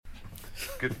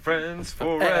Good friends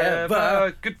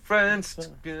forever. Good friends.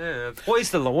 Yeah. What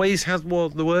is the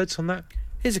words on that?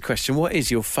 Here's a question. What is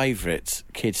your favourite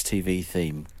kids' TV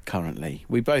theme currently?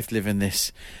 We both live in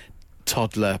this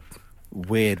toddler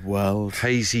weird world.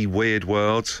 Hazy, weird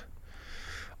world.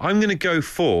 I'm going to go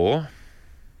for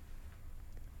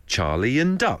Charlie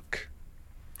and Duck.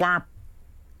 Whap.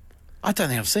 I don't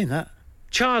think I've seen that.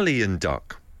 Charlie and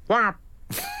Duck. Whap.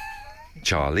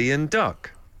 Charlie and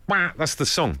Duck. Whap. That's the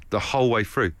song the whole way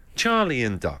through. Charlie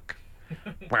and Duck.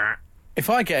 Whap. If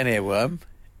I get an earworm,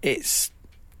 it's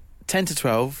 10 to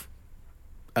 12,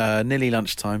 nearly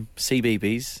lunchtime,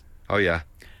 CBeebies. Oh, yeah.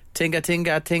 Tinga,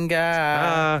 tinga,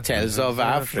 tinga, Tales of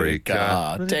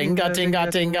Africa. Tinga, tinga,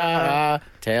 tinga,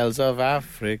 Tales of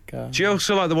Africa. Do you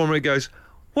also like the one where it goes,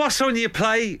 what's on your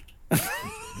plate?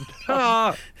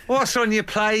 What's on your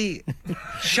plate?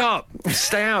 Shut up.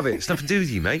 Stay out of it. It's nothing to do with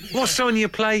you, mate. What's on your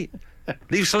plate?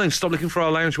 Leave us alone. Stop looking for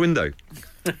our lounge window.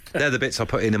 They're the bits I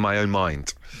put in my own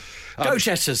mind. Go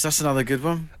Jetters, that's another good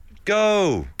one.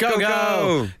 Go. Go,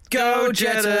 go. Go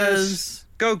Jetters.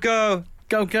 Go, go.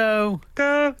 Go, go.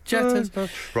 Go Jetters.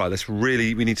 Right,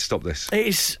 we need to stop this.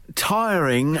 It's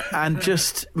tiring and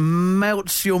just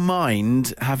melts your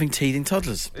mind having teething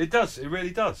toddlers. It does. It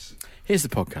really does. Here's the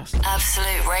podcast.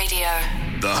 Absolute Radio.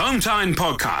 The Home Time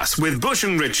Podcast with Bush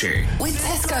and Richie. With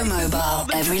Tesco Mobile,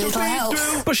 every little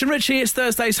helps. Bush and Richie, it's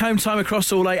Thursday's Home Time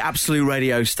across all 8 Absolute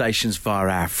Radio stations via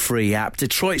our free app.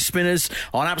 Detroit Spinners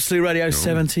on Absolute Radio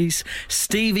 70s.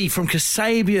 Stevie from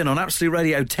Kasabian on Absolute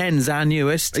Radio 10's our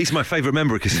newest. He's my favourite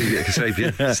member of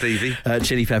Kasabian, Stevie.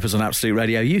 Chili Peppers on Absolute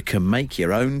Radio. You can make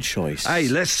your own choice. Hey,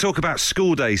 let's talk about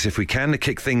school days if we can to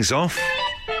kick things off.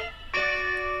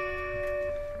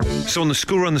 So on the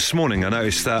school run this morning, I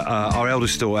noticed that our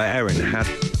eldest daughter, Erin, had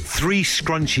 3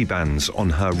 scrunchie bands on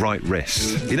her right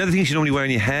wrist. You know the things you normally wear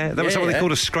in your hair? That was what they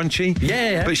called a scrunchie?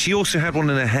 Yeah. But she also had one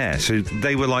in her hair, so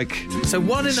they were like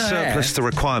one in her surplus hair, to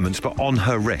requirements, but on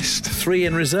her wrist. 3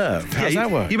 in reserve. How's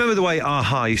that work? You remember the way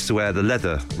Aha used to wear the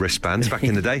leather wristbands back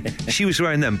in the day? She was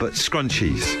wearing them, but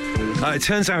scrunchies. It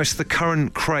turns out it's the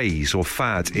current craze or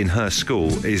fad in her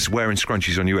school is wearing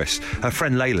scrunchies on your wrist. Her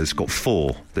friend Layla's got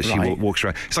 4 that she walks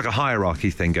around. It's like a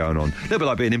hierarchy thing going on. A little bit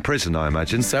like being in prison, I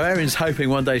imagine. So Erin's hoping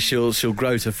one day she'll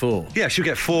grow to 4. Yeah, she'll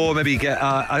get 4, maybe get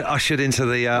ushered into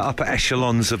the upper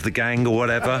echelons of the gang or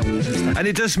whatever. And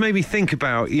it does make me think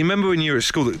about, you remember when you were at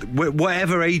school, that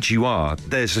whatever age you are,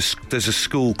 there's a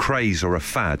school craze or a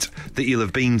fad that you'll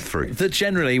have been through. That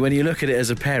generally, when you look at it as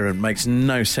a parent, makes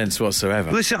no sense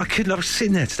whatsoever. Listen, I was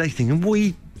sitting there today thinking, what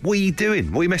are you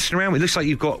doing? What are you messing around with? It looks like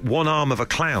you've got one arm of a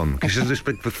clown because there's this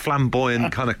big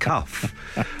flamboyant kind of cuff.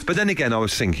 But then again, I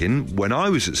was thinking, when I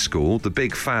was at school, the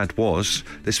big fad was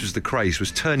the craze,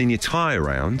 was turning your tie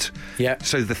around. Yeah.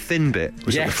 So the thin bit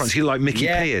was at the front. So you like Mickey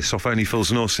Pierce off Only Fools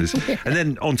and Horses. And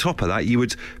then on top of that, you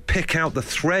would pick out the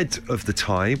thread of the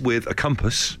tie with a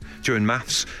compass during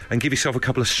maths and give yourself a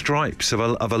couple of stripes of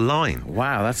a line.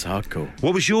 Wow, that's hardcore.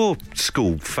 What was your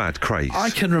school fad craze? I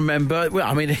can remember, well,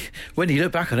 I mean, when you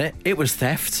look back on it, it was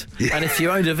theft. Yeah. And if you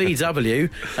owned a VW,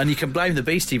 and you can blame the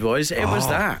Beastie Boys, it was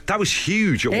that. That was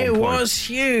huge at one point. It was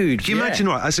huge. Can you imagine,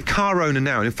 right, as a car owner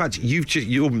now, and in fact,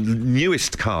 your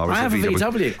newest car is I have a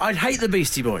VW. I'd hate the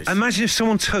Beastie Boys. Imagine if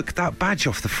someone took that badge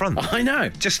off the front. I know.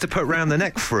 Just to put round the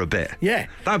neck for a bit. Yeah.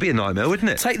 That'd be a nightmare, wouldn't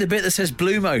it? Take the bit that says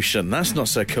Blue Motion. That's not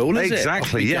so cool, is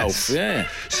exactly, it? Yes. Golf. Yeah.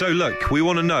 So, look, we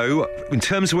want to know, in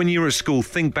terms of when you were at school,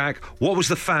 think back, what was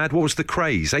the fad, what was the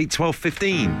craze? 8, 12,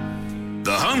 15.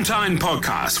 The Home Time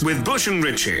Podcast with Bush and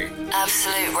Richie.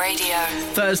 Absolute Radio.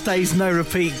 Thursday's no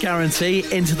repeat guarantee.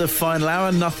 Into the final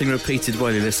hour. Nothing repeated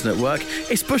while you listen at work.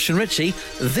 It's Bush and Richie.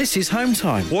 This is Home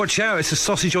Time. Watch out, it's a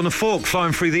sausage on a fork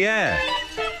flying through the air.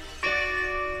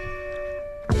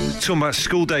 Talking about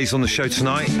school days on the show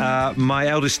tonight. My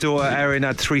eldest daughter, Erin,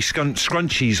 had 3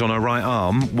 scrunchies on her right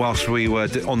arm whilst we were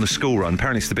on the school run.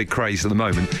 Apparently it's the big craze at the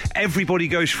moment. Everybody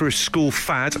goes for a school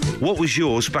fad. What was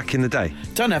yours back in the day?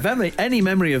 Don't have any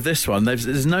memory of this one.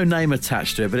 There's no name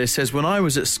attached to it, but it says, when I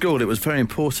was at school, it was very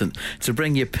important to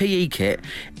bring your PE kit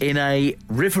in a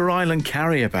River Island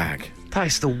carrier bag. That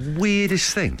is the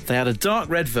weirdest thing. They had a dark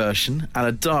red version and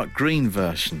a dark green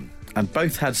version, and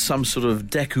both had some sort of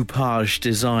decoupage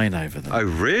design over them. Oh,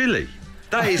 really?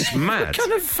 That is mad. What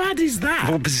kind of fad is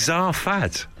that? What bizarre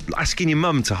fad. Asking your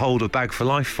mum to hold a bag for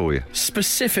life for you.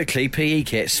 Specifically PE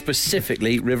kit,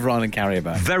 specifically River Island carrier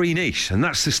bag. Very niche, and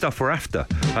that's the stuff we're after.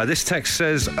 This text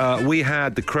says, we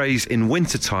had the craze in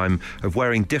wintertime of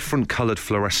wearing different coloured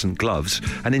fluorescent gloves,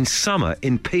 and in summer,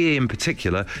 in PE in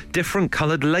particular, different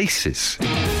coloured laces.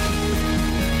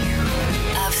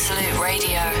 Absolute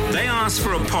Radio. They are asked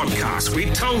for a podcast, we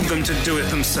told them to do it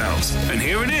themselves. And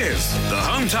here it is, the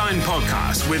Home Time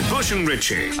Podcast with Bush and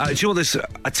Richie. Do you know what, there's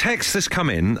a text that's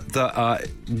come in that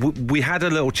we had a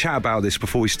little chat about this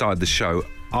before we started the show.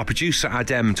 Our producer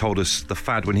Adem told us the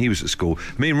fad when he was at school.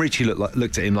 Me and Richie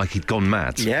looked at him like he'd gone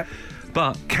mad. Yep.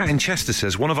 But Kat in Chester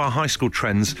says one of our high school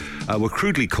trends were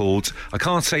crudely called, I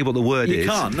can't say what the word is.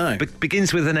 You can't, no.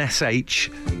 Begins with an SH,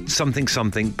 something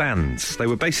something bands. They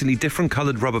were basically different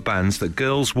coloured rubber bands that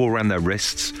girls wore around their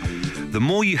wrists. The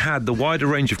more you had, the wider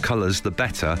range of colours, the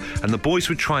better. And the boys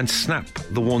would try and snap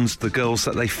the girls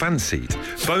that they fancied.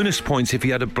 Bonus points if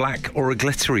you had a black or a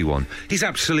glittery one. He's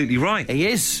absolutely right. He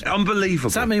is. Unbelievable.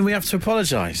 Does that mean we have to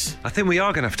apologise? I think we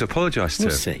are going to have to apologise to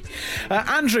We'll see.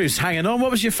 Andrew's hanging on.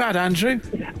 What was your fad, Andrew?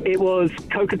 It was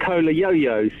Coca-Cola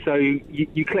yo-yos. So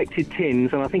you collected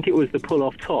tins, and I think it was the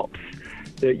pull-off tops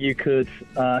that you could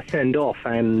send off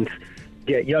and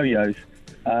get yo-yos.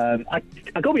 I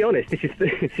got to be honest, this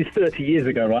is 30 years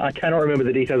ago, right? I cannot remember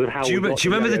the details of how. Do you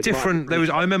remember the different?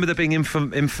 I remember there being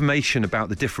information about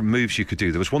the different moves you could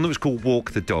do. There was one that was called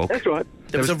Walk the Dog. That's right.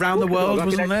 There was Around the World,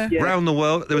 wasn't there? Yeah. Round the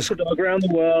World. There was Walk the Dog, Around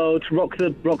the World, Rock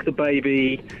the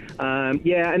Baby. And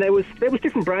there was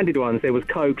different branded ones. There was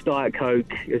Coke, Diet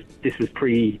Coke. This was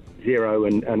pre-Zero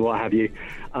and what have you.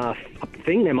 I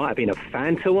think there might have been a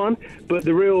Fanta one, but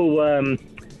the real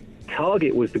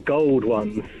target was the gold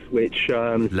ones, which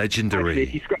legendary. Actually,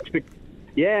 if you scratch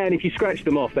and if you scratched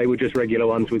them off, they were just regular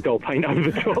ones with gold paint over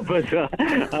the top.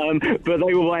 But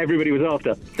they were what everybody was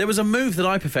after. There was a move that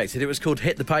I perfected. It was called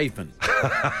Hit the Pavement.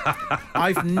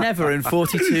 I've never in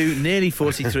nearly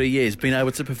 43 years been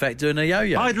able to perfect doing a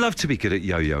yo-yo. I'd love to be good at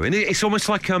yo-yo, and it's almost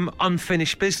like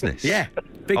unfinished business. Yeah,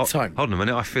 big time. Hold on a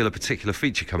minute, I feel a particular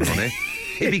feature coming on here.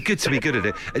 It'd be good to be good at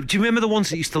it. Do you remember the ones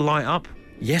that used to light up?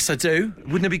 Yes, I do.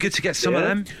 Wouldn't it be good to get some of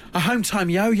them? A home time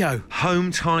yo-yo.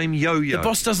 Home time yo-yo. The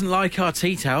boss doesn't like our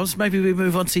tea towels. Maybe we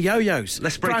move on to yo-yos.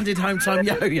 Let's break. Branded home time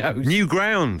yo-yos. New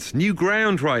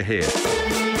ground right here.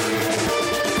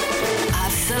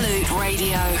 Absolute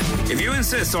Radio. If you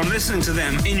insist on listening to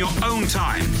them in your own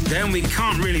time, then we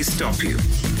can't really stop you.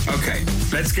 Okay,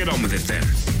 let's get on with it then.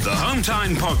 The Home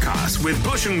Time Podcast with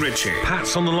Bush and Richie.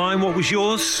 Pat's on the line. What was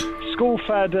yours? School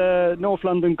fad North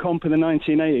London comp in the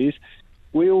 1980s.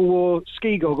 We all wore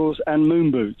ski goggles and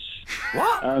moon boots.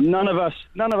 What? None of us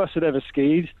had ever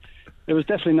skied. There was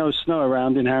definitely no snow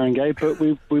around in Haringey, but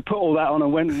we put all that on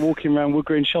and went walking around Wood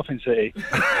Green Shopping City.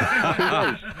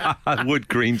 Wood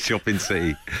Green Shopping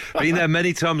City. Been there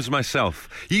many times myself.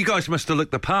 You guys must have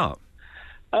looked the part.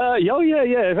 Yeah.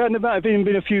 There might have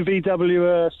been a few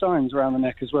VW signs around the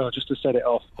neck as well, just to set it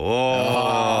off.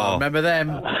 Oh. Remember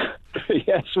them?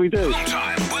 Yes, we do. Home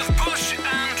Time with Bush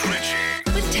and Richie.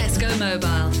 With Tesco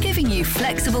Mobile, giving you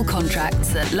flexible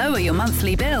contracts that lower your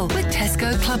monthly bill with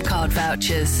Tesco Club Card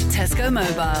vouchers. Tesco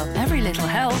Mobile, every little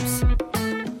helps.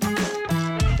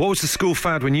 What was the school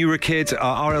fad when you were a kid?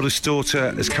 Our eldest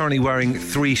daughter is currently wearing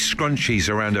 3 scrunchies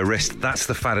around her wrist. That's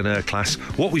the fad in her class.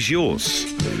 What was yours?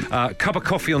 Cup of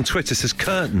Coffee on Twitter says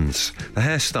curtains, the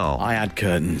hairstyle. I had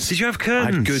curtains. Did you have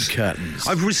curtains? I had good curtains.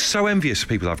 I was so envious of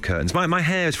people who have curtains. My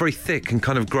hair is very thick and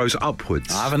kind of grows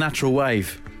upwards. I have a natural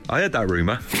wave. I heard that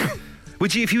rumour.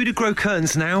 If you were to grow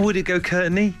curtains now, would it go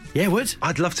curtainy? Yeah, it would.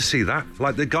 I'd love to see that.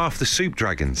 Like the guy off the Soup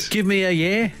Dragons. Give me a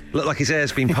year. Look like his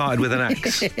hair's been parted with an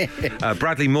axe.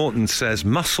 Bradley Morton says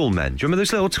Muscle Men. Do you remember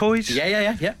those little toys?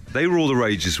 Yeah. They were all the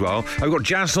rage as well. I've got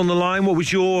Jazz on the line. What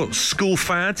was your school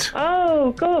fad?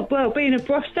 Oh, God, well, being a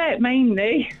brossette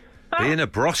mainly. Being a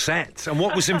brossette. And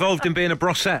what was involved in being a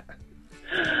brossette?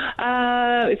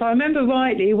 If I remember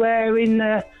rightly, wearing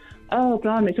the... Oh,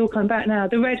 blimey, it's all coming back now.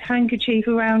 The red handkerchief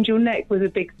around your neck was a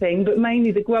big thing, but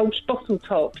mainly the Grolsch bottle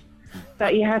tops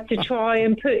that you had to try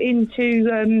and put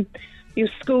into your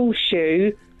school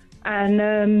shoe.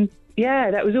 And,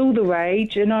 that was all the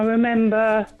rage. And I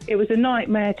remember it was a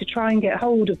nightmare to try and get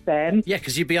hold of them. Yeah,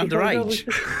 because you'd be underage.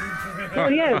 Well,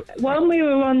 yeah, one, we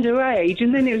were underage,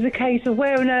 and then it was a case of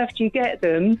where on earth do you get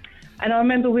them? And I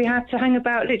remember we had to hang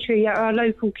about literally at our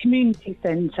local community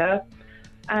centre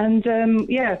and,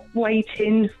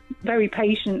 waiting very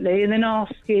patiently and then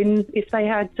asking if they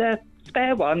had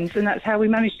spare ones, and that's how we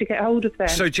managed to get hold of them.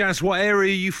 So, Jazz, what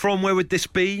area are you from? Where would this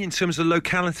be in terms of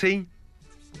locality?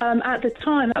 At the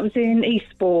time, that was in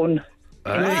Eastbourne.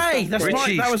 Hey, that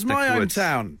was my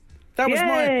hometown. That was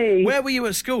Yay. Where were you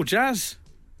at school, Jazz?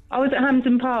 I was at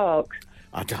Hampden Park.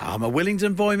 I'm a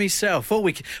Willingdon boy myself.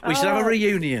 We should have a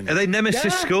reunion. Are they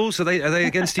nemesis schools? Are they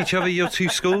against each other, your two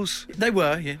schools? They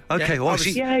were, yeah. Okay, well,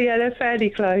 Yeah, they're fairly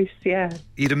close, yeah.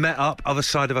 you'd have met up other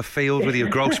side of a field with your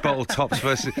Grolsch bottle tops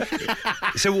versus...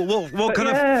 So what kind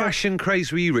of fashion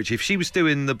craze were you, Richie? If she was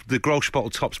doing the Grolsch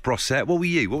bottle tops brossette, what were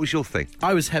you? What was your thing?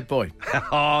 I was head boy.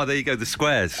 Oh, there you go, the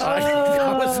squares.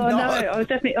 I was not. No, I was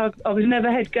definitely... I was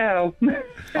never head girl.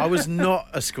 I was not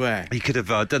a square. You could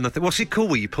have done nothing. What's it called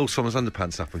where you pull someone's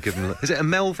underpants up and give them... Is it a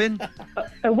Melvin?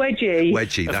 A wedgie.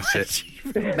 Wedgie, that's it.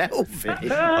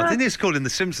 Melvin. I think it's called in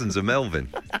The Simpsons a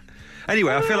Melvin.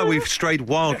 Anyway, I feel like we've strayed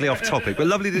wildly off topic, but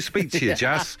lovely to speak to you,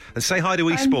 Jazz. And say hi to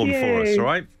Eastbourne for us, all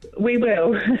right? We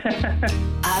will.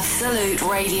 Absolute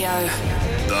Radio.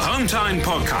 The Home Time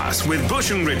Podcast with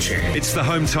Bush and Richie. It's the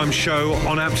Home Time Show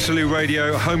on Absolute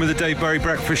Radio, home of the Dave Berry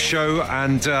Breakfast Show.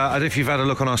 And I don't know if you've had a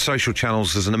look on our social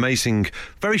channels. There's an amazing,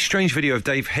 very strange video of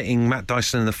Dave hitting Matt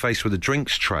Dyson in the face with a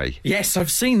drinks tray. Yes,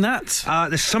 I've seen that.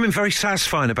 There's something very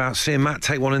satisfying about seeing Matt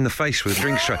take one in the face with a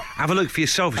drinks tray. Have a look for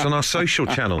yourself. It's on our social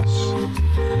channels.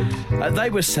 They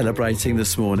were celebrating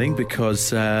this morning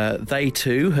because they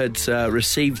too had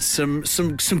received some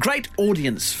great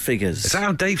audience figures. Is that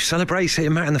how Dave celebrates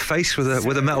hitting Matt in the face with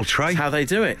a metal tray? That's how they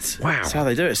do it. Wow. That's how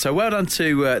they do it. So well done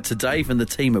to Dave and the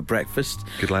team at breakfast.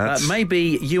 Good lads.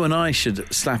 Maybe you and I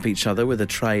should slap each other with a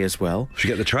tray as well. Should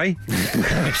we get the tray?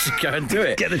 We should go and do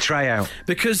it. Get the tray out.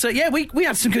 Because, we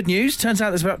had some good news. Turns out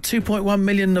there's about 2.1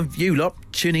 million of you lot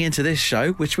tuning into this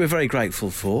show, which we're very grateful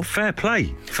for. Fair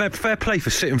play. Fair play for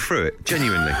sitting through it,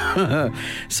 genuinely.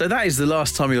 So that is the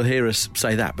last time you'll hear us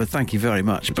say that, but thank you very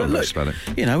much. But look,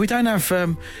 we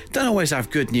don't always have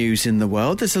good news in the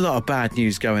world. There's a lot of bad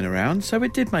news going around, so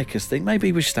it did make us think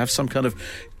maybe we should have some kind of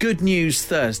Good News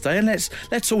Thursday, and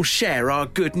let's all share our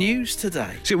good news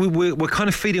today. See, we're kind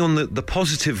of feeding on the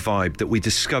positive vibe that we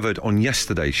discovered on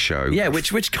yesterday's show. Yeah,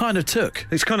 which kind of took.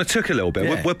 It's kind of took a little bit.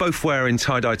 Yeah. We're both wearing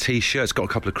tie-dye T-shirts, got a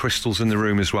couple of crystals in the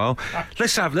room as well.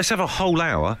 Let's have a whole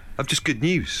hour of just good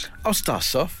news. I'll start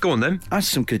us off. Go on then. I had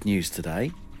some good news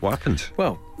today. What happened?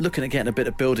 Well, looking at getting a bit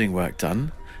of building work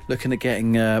done, looking at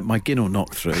getting my ginnel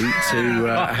knocked through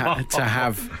to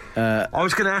have... I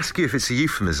was going to ask you if it's a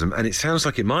euphemism, and it sounds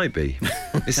like it might be.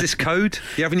 Is this code?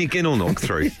 You having your ginnel knocked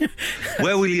through?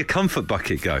 Where will your comfort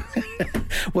bucket go?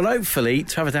 Well, hopefully,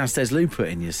 to have a downstairs loo put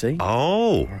in, you see.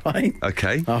 Oh. Right.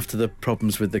 Okay. After the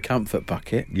problems with the comfort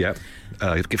bucket. Yep.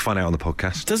 Find out on the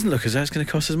podcast. Doesn't look as though it's going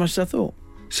to cost as much as I thought.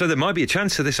 So there might be a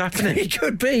chance of this happening. It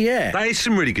could be, yeah. That is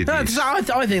some really good news. I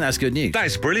think that's good news. That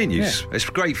is brilliant news. Yeah. It's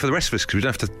great for the rest of us because we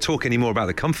don't have to talk any more about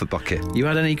the comfort bucket. You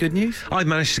had any good news? I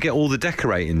managed to get all the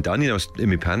decorating done, in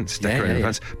my pants, decorating my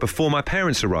pants, before my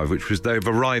parents arrived, they've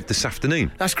arrived this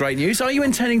afternoon. That's great news. Are you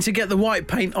intending to get the white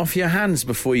paint off your hands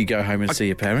before you go home and see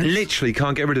your parents? Literally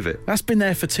can't get rid of it. That's been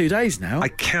there for 2 days now. I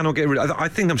cannot get rid of it. I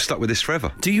think I'm stuck with this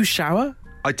forever. Do you shower?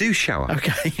 I do shower.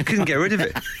 Okay. I couldn't get rid of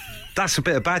it. That's a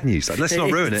bit of bad news. Let's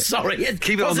not ruin it. Sorry.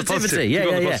 Keep it on the positivity. Yeah, Keep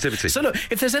it on the yeah. positivity. So look,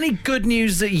 if there's any good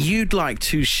news that you'd like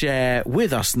to share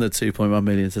with us in the 2.1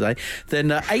 million today,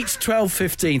 then 8 12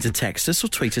 15 to text us or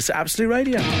tweet us at Absolute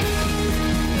Radio.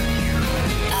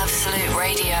 Absolute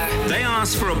Radio. They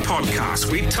asked for a podcast.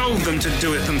 We told them to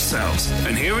do it themselves.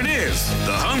 And here it is.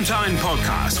 The Home Time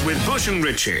Podcast with Bush and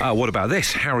Richie. What about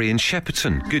this? Harry in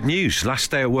Shepperton. Good news. Last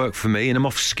day at work for me and I'm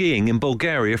off skiing in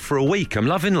Bulgaria for a week. I'm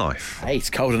loving life. Hey, it's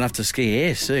cold enough to ski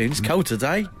here soon. It's cold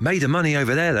today. Made of money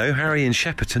over there, though. Harry in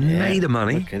Shepperton. Yeah, made of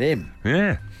money. Look at him.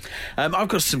 Yeah. I've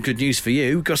got some good news for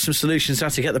you. Got some solutions how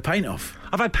to get the paint off.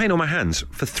 I've had paint on my hands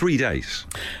for 3 days.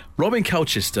 Robin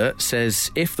Colchester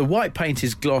says if the white paint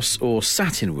is gloss or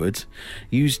satin wood,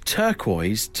 use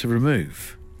turquoise to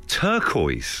remove.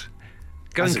 Turquoise?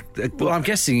 Well, I'm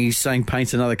guessing he's saying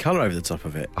paint another colour over the top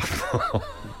of it.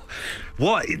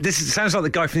 What? This sounds like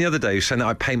the guy from the other day who said that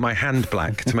I paint my hand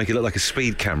black to make it look like a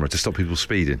speed camera to stop people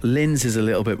speeding. Lynn's is a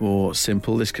little bit more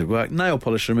simple. This could work. Nail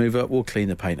polish remover will clean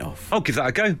the paint off. I'll give that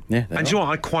a go. Yeah, and do you know what?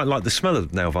 I quite like the smell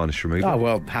of nail varnish remover. Oh,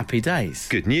 well, happy days.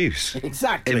 Good news.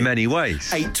 Exactly. In many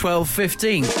ways. 8 12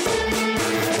 15.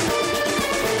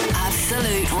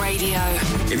 Absolute Radio.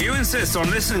 If you insist on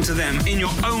listening to them in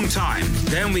your own time,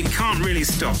 then we can't really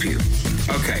stop you.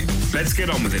 Okay, let's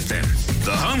get on with it then.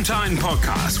 The Home Time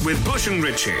Podcast with Bush and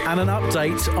Richie. And an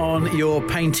update on your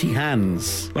painty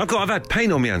hands. I've had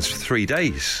paint on my hands for 3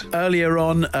 days. Earlier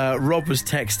on, Rob was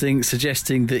texting,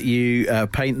 suggesting that you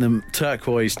paint them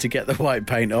turquoise to get the white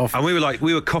paint off. And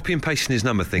we were copy and pasting his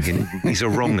number thinking, he's a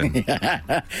wrong one.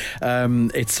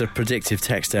 It's a predictive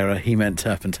text error. He meant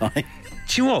turpentine.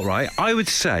 Do you know what, right? I would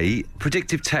say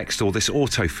predictive text or this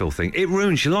autofill thing, it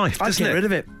ruins your life, doesn't it? I'd get rid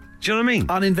of it. Do you know what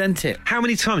I mean? Uninvent it. How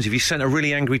many times have you sent a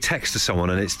really angry text to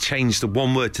someone and it's changed the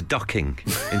one word to ducking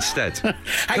instead?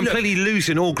 Completely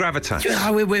losing all gravitas.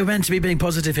 We're meant to be being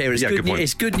positive here. It's, good point.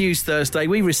 It's Good News Thursday.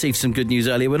 We received some good news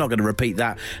earlier. We're not going to repeat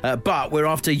that. But we're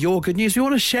after your good news. We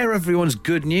want to share everyone's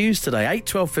good news today. 8,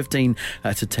 12, 15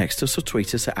 to text us or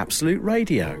tweet us at Absolute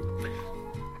Radio.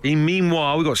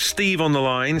 Meanwhile, we've got Steve on the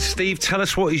line. Steve, tell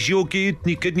us what is your good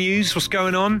news? What's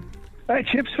going on?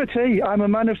 Chips for tea. I'm a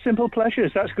man of simple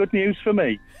pleasures. That's good news for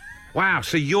me. Wow,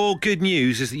 so your good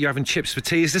news is that you're having chips for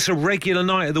tea. Is this a regular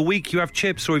night of the week you have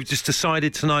chips, or have you just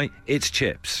decided tonight it's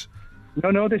chips?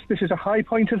 No, this is a high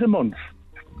point of the month.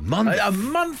 A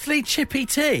monthly chippy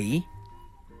tea?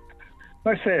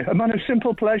 Like I say, a man of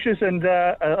simple pleasures and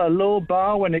a low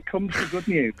bar when it comes to good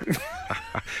news.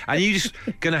 And you just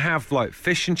going to have, like,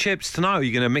 fish and chips tonight, or are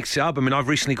you going to mix it up? I mean, I've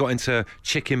recently got into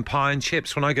chicken pie and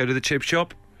chips when I go to the chip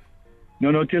shop.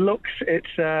 No, deluxe.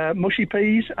 It's mushy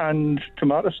peas and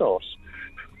tomato sauce.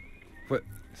 But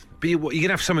you're going to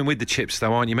have something with the chips,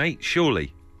 though, aren't you, mate?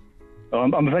 Surely. Oh,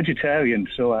 I'm a vegetarian,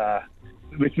 so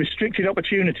with restricted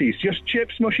opportunities, just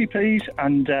chips, mushy peas,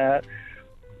 and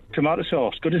tomato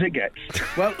sauce. Good as it gets.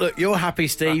 Well, look, you're happy,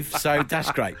 Steve, so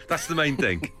that's great. That's the main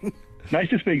thing. Nice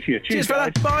to speak to you. Cheers,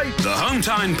 fella. Bye. The Home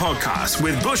Time Podcast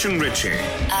with Bush and Richie.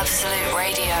 Absolute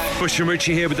Radio. Bush and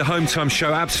Richie here with the Home Time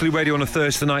Show, Absolute Radio on a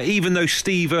Thursday night. Even though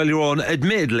Steve earlier on,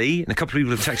 admittedly, and a couple of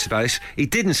people have texted about this, he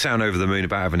didn't sound over the moon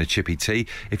about having a chippy tea.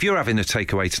 If you're having a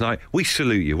takeaway tonight, we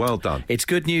salute you. Well done. It's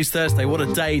Good News Thursday. What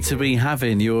a day to be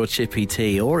having your chippy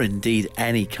tea, or indeed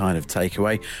any kind of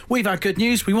takeaway. We've had good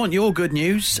news. We want your good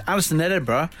news. Alison in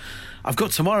Edinburgh. I've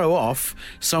got tomorrow off,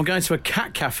 so I'm going to a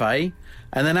cat cafe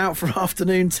and then out for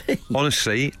afternoon tea.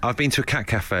 Honestly, I've been to a cat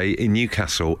cafe in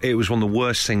Newcastle. It was one of the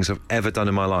worst things I've ever done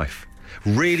in my life.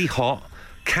 Really hot,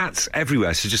 cats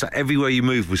everywhere, so just like everywhere you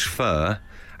move was fur,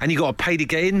 and you got to pay to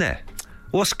get in there.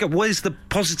 Where's the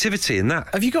positivity in that?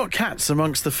 Have you got cats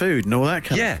amongst the food and all that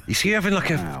kind of... Yeah, you see, you're having like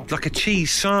a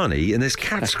cheese sarnie, and there's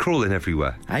cats crawling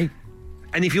everywhere. Hey.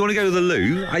 And if you want to go to the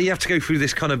loo, you have to go through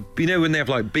this kind of, you know, when they have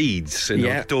like beads in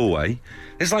the doorway.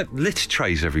 There's like litter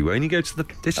trays everywhere, and you go to the.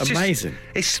 It's amazing.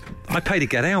 I pay to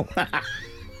get out.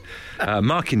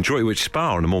 Mark in Droitwich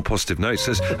Spa, on a more positive note,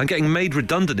 says, I'm getting made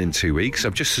redundant in 2 weeks.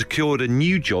 I've just secured a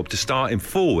new job to start in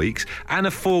 4 weeks and a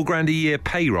 $4,000 a year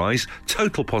pay rise.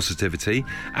 Total positivity.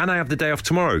 And I have the day off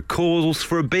tomorrow. Calls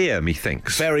for a beer,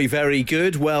 methinks. Very, very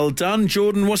good. Well done.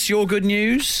 Jordan, what's your good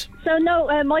news? So,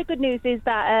 my good news is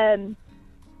that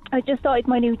I just started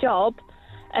my new job,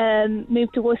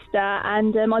 moved to Worcester,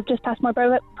 and I've just passed my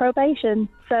probation,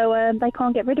 so they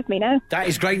can't get rid of me now. That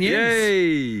is great news.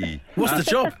 Yay! What's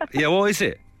the job? Yeah, what is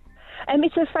it?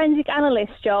 It's a forensic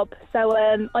analyst job, so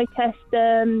I test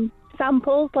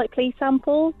samples, like police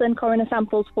samples and coroner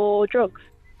samples for drugs.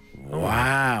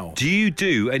 Wow. Do you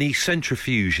do any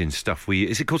centrifuge and stuff?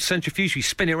 Is it called centrifuge? You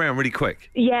spin it around really quick?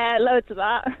 Yeah, loads of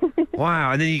that.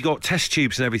 Wow, and then you got test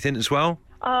tubes and everything as well?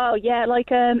 Oh, yeah,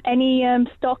 like any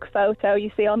stock photo you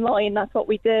see online, that's what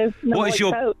we do. What is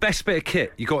your best bit of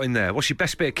kit you got in there? What's your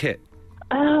best bit of kit?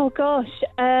 Oh, gosh.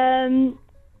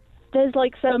 There's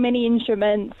like so many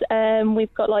instruments.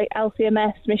 We've got like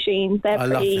LCMS machines. They're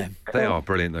pretty love them. cool. They are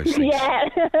brilliant, those things. Yeah.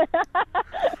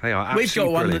 They are absolutely We've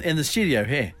got one brilliant. in the studio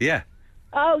here. Yeah.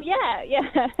 Oh, yeah.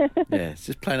 Yeah, it's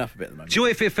just playing up a bit at the moment. Do you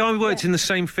know, if I worked in the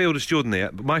same field as Jordan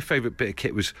there, my favourite bit of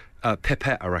kit was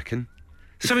pipette, I reckon.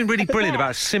 Something really brilliant about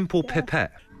a simple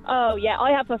pipette. Oh, yeah, I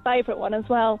have a favourite one as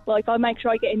well. Like, I make sure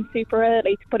I get in super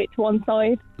early to put it to one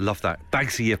side. Love that.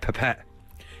 Bagsy your pipette.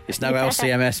 It's no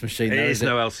LCMS machine, though, It is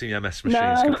no LCMS machine,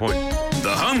 it's a good point.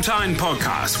 The Home Time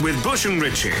Podcast with Bush and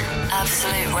Richie.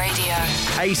 Absolute Radio.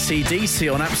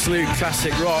 AC/DC on Absolute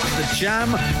Classic Rock. The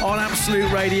Jam on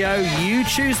Absolute Radio. You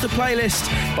choose the playlist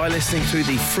by listening through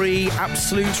the free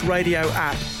Absolute Radio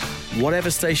app.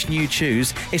 Whatever station you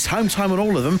choose, it's Home Time on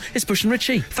all of them. It's Bush and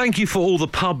Richie. Thank you for all the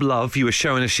pub love you were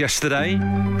showing us yesterday.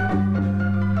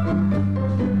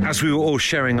 As we were all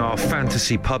sharing our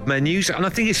fantasy pub menus, and I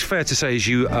think it's fair to say, as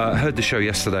you heard the show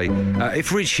yesterday,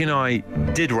 if Richie and I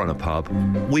did run a pub,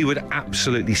 we would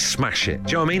absolutely smash it.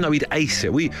 Do you know what I mean? Like, we'd ace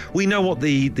it. We know what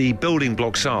the building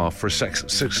blocks are for a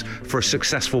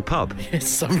successful pub. It's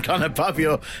some kind of pub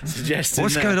you're suggesting.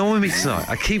 What's going on with me tonight?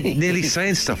 I keep nearly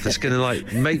saying stuff that's going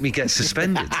to make me get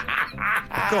suspended.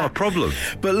 Got a problem.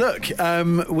 But look,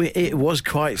 it was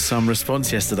quite some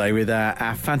response yesterday with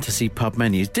our fantasy pub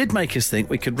menus. Did make us think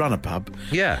we could run a pub.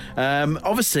 Yeah.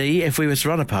 Obviously, if we were to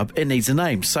run a pub, it needs a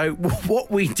name. So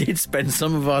what we did spend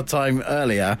some of our time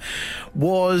earlier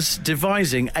was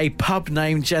devising a pub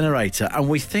name generator, and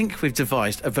we think we've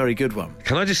devised a very good one.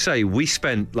 Can I just say, we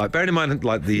spent, bearing in mind,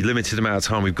 the limited amount of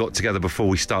time we've got together before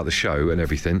we start the show and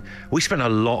everything, we spent a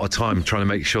lot of time trying to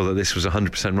make sure that this was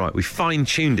 100% right. We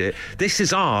fine-tuned it. This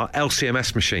is our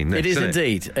LCMS machine. It is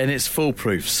indeed, and it's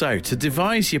foolproof. So, to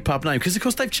devise your pub name, because of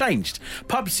course they've changed.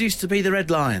 Pubs used to be the Red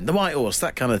Lion, the White Horse,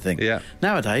 that kind of thing. Yeah.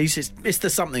 Nowadays, it's the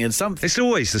something and something. It's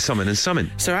always the something and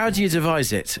something. So how do you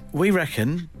devise it? We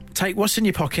reckon, take what's in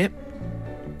your pocket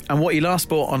and what you last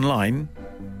bought online.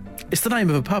 It's the name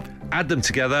of a pub. Add them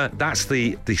together. That's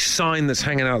the sign that's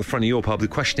hanging out the front of your pub. The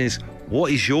question is,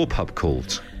 what is your pub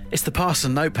called? It's the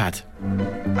Parson Notepad.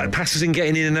 Passes in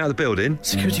getting in and out of the building.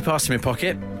 Security pass in my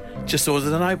pocket. Just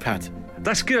ordered a notepad.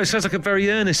 That's good. It sounds like a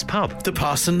very earnest pub. The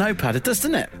Parson Notepad. It does,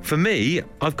 doesn't it? For me,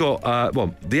 I've got,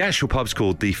 the actual pub's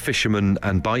called the Fisherman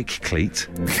and Bike Cleat.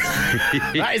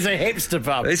 That is a hipster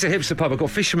pub. It's a hipster pub. I've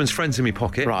got Fisherman's Friends in my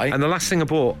pocket. Right. And the last thing I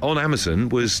bought on Amazon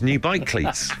was new bike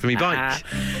cleats for me bike.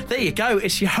 There you go.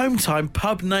 It's your home time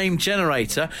pub name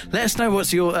generator. Let us know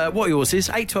what yours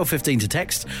is. 8 12 15 to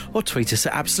text or tweet us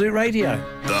at Absolute Radio.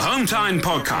 The Home Time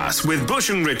Podcast with Bush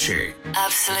and Richie.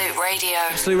 Absolute Radio.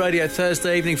 Absolute Radio,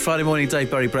 Thursday evening, Friday morning. Dave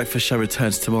Berry Breakfast Show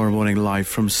returns tomorrow morning live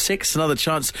from 6. Another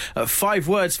chance at 5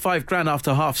 words, 5 grand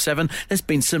after 7:30. There's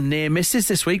been some near misses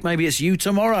this week. Maybe it's you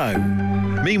tomorrow.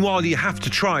 Meanwhile, you have to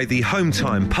try the Home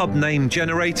Time pub name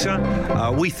generator.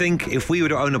 We think if we were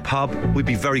to own a pub, we'd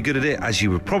be very good at it, as you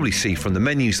would probably see from the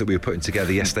menus that we were putting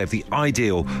together yesterday of the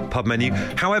ideal pub menu.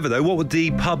 However, though, what would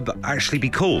the pub actually be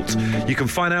called? You can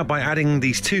find out by adding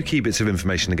these 2 key bits of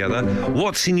information together.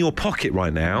 What's in your pocket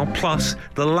right now, plus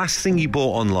the last thing you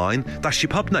bought online. That's your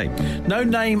pub name. No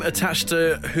name attached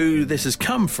to who this has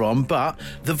come from, but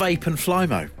the Vape and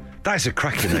Flymo. That is a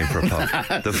cracking name for a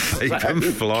pub. The Vape and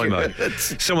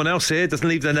Flymo. Someone else here doesn't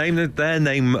leave their name. Their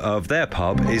name of their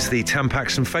pub is the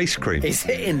Tampax and Face Cream. Is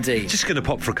it indeed? Just going to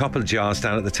pop for a couple of jars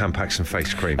down at the Tampax and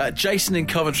Face Cream. Jason in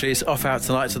Coventry is off out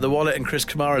tonight to the Wallet and Chris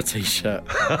Kamara t-shirt.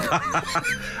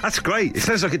 That's great. It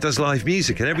sounds like it does live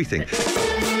music and everything.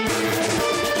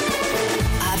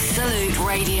 Absolute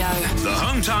Radio. The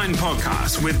Home Time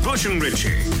Podcast with Bush and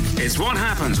Richie. It's what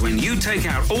happens when you take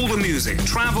out all the music,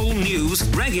 travel, news,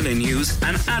 regular news,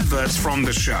 and adverts from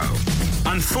the show.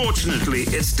 Unfortunately,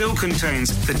 it still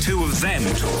contains the two of them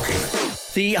talking.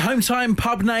 The Home Time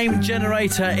pub name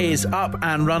generator is up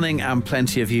and running, and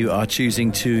plenty of you are choosing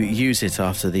to use it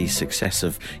after the success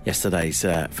of yesterday's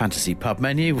fantasy pub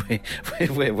menu.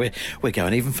 We're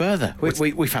going even further.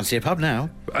 We fancy a pub now.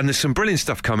 And there's some brilliant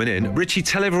stuff coming in. Richie,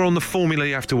 tell everyone the formula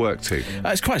you have to work to.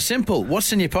 It's quite simple.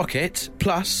 What's in your pocket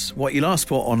plus what you last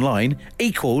bought online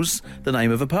equals the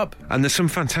name of a pub. And there's some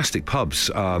fantastic pubs,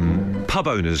 pub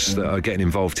owners that are getting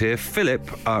involved here. Philip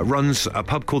runs a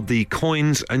pub called the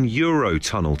Coins and Euro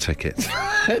Tunnel Ticket.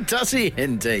 Does he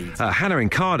indeed? Hannah in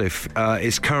Cardiff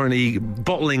is currently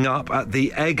bottling up at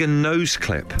the Egg and Nose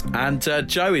Clip. And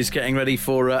Joe is getting ready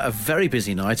for a very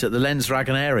busy night at the Lens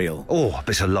Dragon Aerial. Oh, but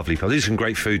it's a lovely pub. There's some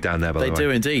great food down there, by the way. They do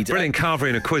indeed. Brilliant carvery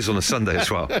and a quiz on a Sunday as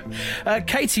well.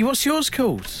 Katie, what's yours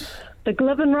called? The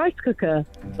Glove and Rice Cooker.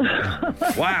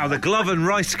 Wow, the Glove and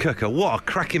Rice Cooker. What a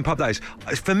cracking pub that is.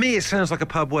 For me, it sounds like a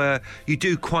pub where you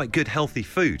do quite good, healthy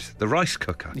food. The Rice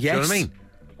Cooker. Yes. Do you know what I mean?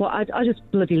 Well, I just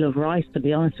bloody love rice, to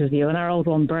be honest with you. And our old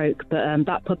one broke, but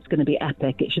that pub's going to be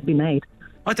epic. It should be made.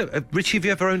 I don't. Richie, have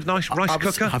you ever owned a nice rice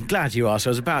cooker? I'm glad you asked.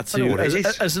 I was about to. I know what it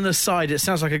is. As an aside, it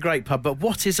sounds like a great pub, but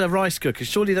what is a rice cooker?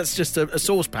 Surely that's just a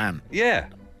saucepan. Yeah.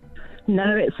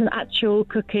 No, it's an actual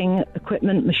cooking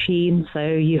equipment machine. So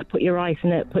you put your rice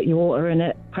in it, put your water in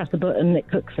it, press a button, it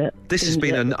cooks it. This has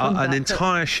been an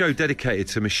entire show dedicated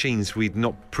to machines we'd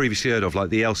not previously heard of, like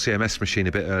the LCMS machine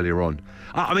a bit earlier on.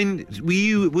 I mean,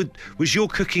 was your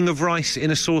cooking of rice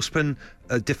in a saucepan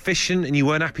deficient and you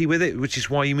weren't happy with it, which is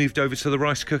why you moved over to the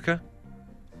rice cooker?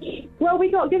 Well,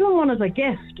 we got given one as a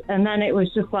gift, and then it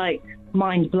was just like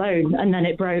mind blown, and then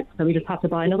it broke, so we just had to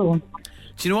buy another one.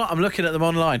 Do you know what? I'm looking at them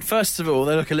online. First of all,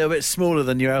 they look a little bit smaller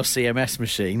than your LCMS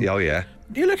machine. Oh, yeah.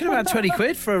 You're looking at about 20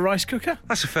 quid for a rice cooker?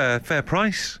 That's a fair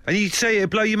price. And you'd say it'd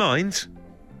blow your mind?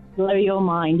 Blow your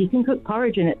mind. You can cook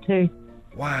porridge in it too.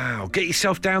 Wow. Get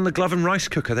yourself down the Glove and Rice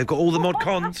Cooker. They've got all the mod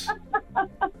cons.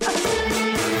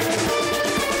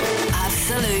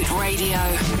 Absolute Radio.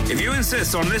 If you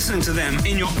insist on listening to them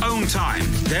in your own time,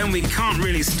 then we can't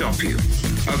really stop you.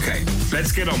 Okay,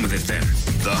 let's get on with it then.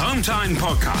 The Home Time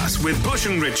Podcast with Bush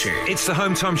and Richie. It's the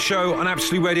Home Time Show on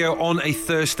Absolute Radio on a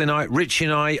Thursday night. Richie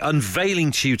and I unveiling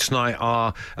to you tonight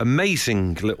our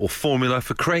amazing little formula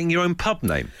for creating your own pub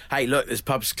name. Hey, look, there's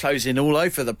pubs closing all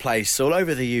over the place, all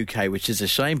over the UK, which is a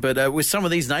shame. But with some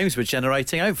of these names we're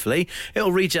generating, hopefully,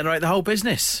 it'll regenerate the whole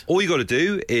business. All you got to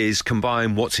do is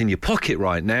combine what's in your pocket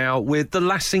right now with the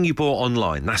last thing you bought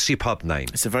online. That's your pub name.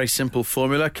 It's a very simple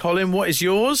formula. Colin, what is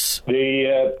yours?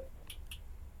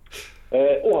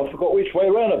 I forgot which way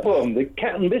around I put them. The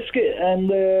cat and biscuit and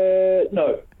the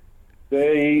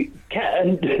cat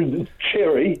and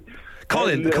cherry.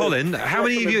 Colin, how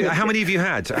many of you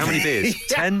had? How many beers?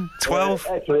 10, 12?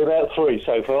 Actually, about 3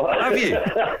 so far. Have you?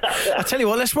 I tell you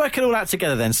what, let's work it all out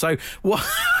together then. So,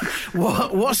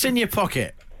 what's in your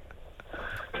pocket?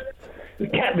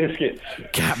 Cat biscuits.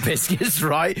 Cat biscuits,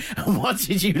 right. And what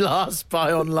did you last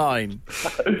buy online?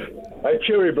 A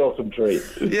cherry blossom tree.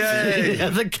 Yay!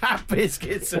 The cat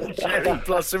biscuits and cherry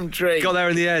blossom tree. Got there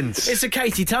in the end. It's a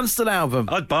Katie Tunstall album.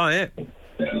 I'd buy it.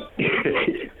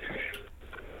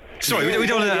 Sorry, we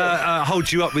don't want to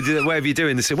hold you up with whatever you're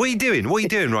doing. What are you doing? What are you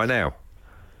doing right now?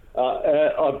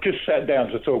 I've just sat down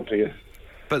to talk to you.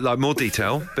 But like more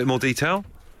detail, bit more detail.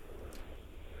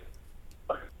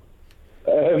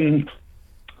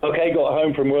 Okay, got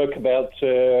home from work about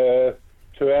 2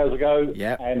 hours ago.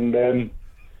 Yeah. And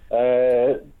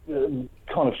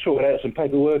kind of sorted out some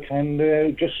paperwork and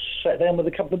just sat down with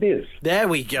a couple of beers. There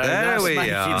we go. That's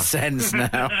making sense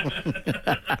now.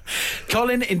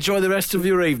 Colin, enjoy the rest of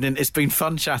your evening. It's been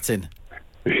fun chatting.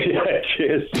 Yeah,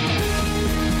 cheers.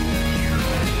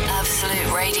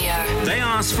 Absolute Radio. They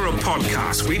asked for a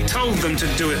podcast. We told them to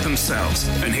do it themselves.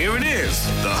 And here it is,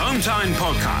 the Home Time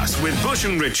Podcast with Bush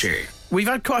and Richie. We've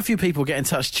had quite a few people get in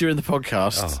touch during the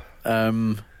podcast,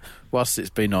 whilst it's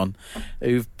been on,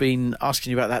 who've been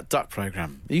asking you about that duck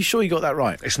programme. Are you sure you got that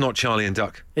right? It's not Charlie and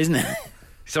Duck. Isn't it?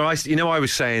 So, I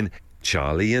was saying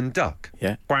Charlie and Duck.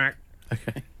 Yeah. Quack.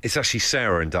 Okay. It's actually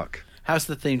Sarah and Duck. How's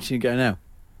the theme tune go now?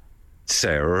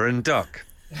 Sarah and Duck.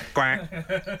 Quack.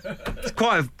 It's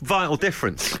quite a vital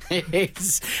difference. At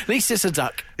least it's a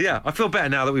duck. Yeah, I feel better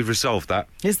now that we've resolved that.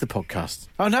 Here's the podcast.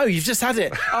 Oh no, you've just had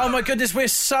it. Oh my goodness, we're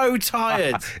so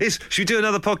tired. Should we do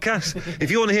another podcast?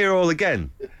 If you want to hear it all again,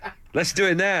 let's do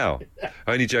it now.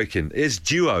 Only joking. It's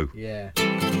Duo. Yeah.